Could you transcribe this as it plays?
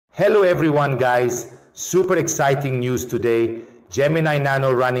Hello everyone guys, super exciting news today. Gemini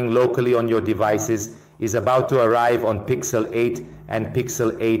Nano running locally on your devices is about to arrive on Pixel 8 and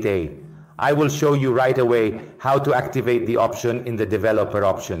Pixel 8a. I will show you right away how to activate the option in the developer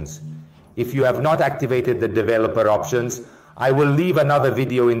options. If you have not activated the developer options, I will leave another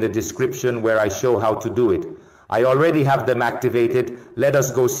video in the description where I show how to do it. I already have them activated. Let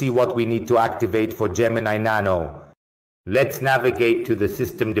us go see what we need to activate for Gemini Nano. Let's navigate to the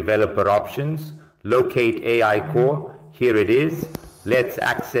System Developer options, locate AI Core, here it is. Let's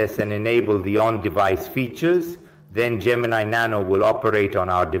access and enable the on-device features, then Gemini Nano will operate on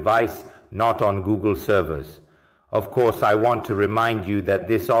our device, not on Google servers. Of course, I want to remind you that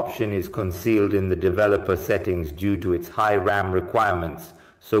this option is concealed in the developer settings due to its high RAM requirements,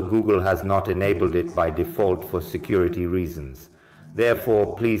 so Google has not enabled it by default for security reasons.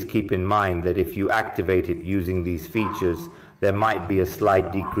 Therefore, please keep in mind that if you activate it using these features, there might be a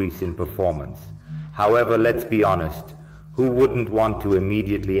slight decrease in performance. However, let's be honest, who wouldn't want to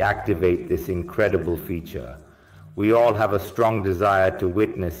immediately activate this incredible feature? We all have a strong desire to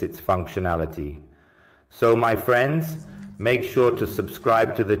witness its functionality. So my friends, make sure to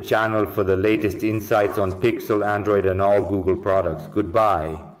subscribe to the channel for the latest insights on Pixel, Android and all Google products.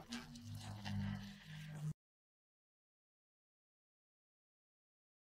 Goodbye.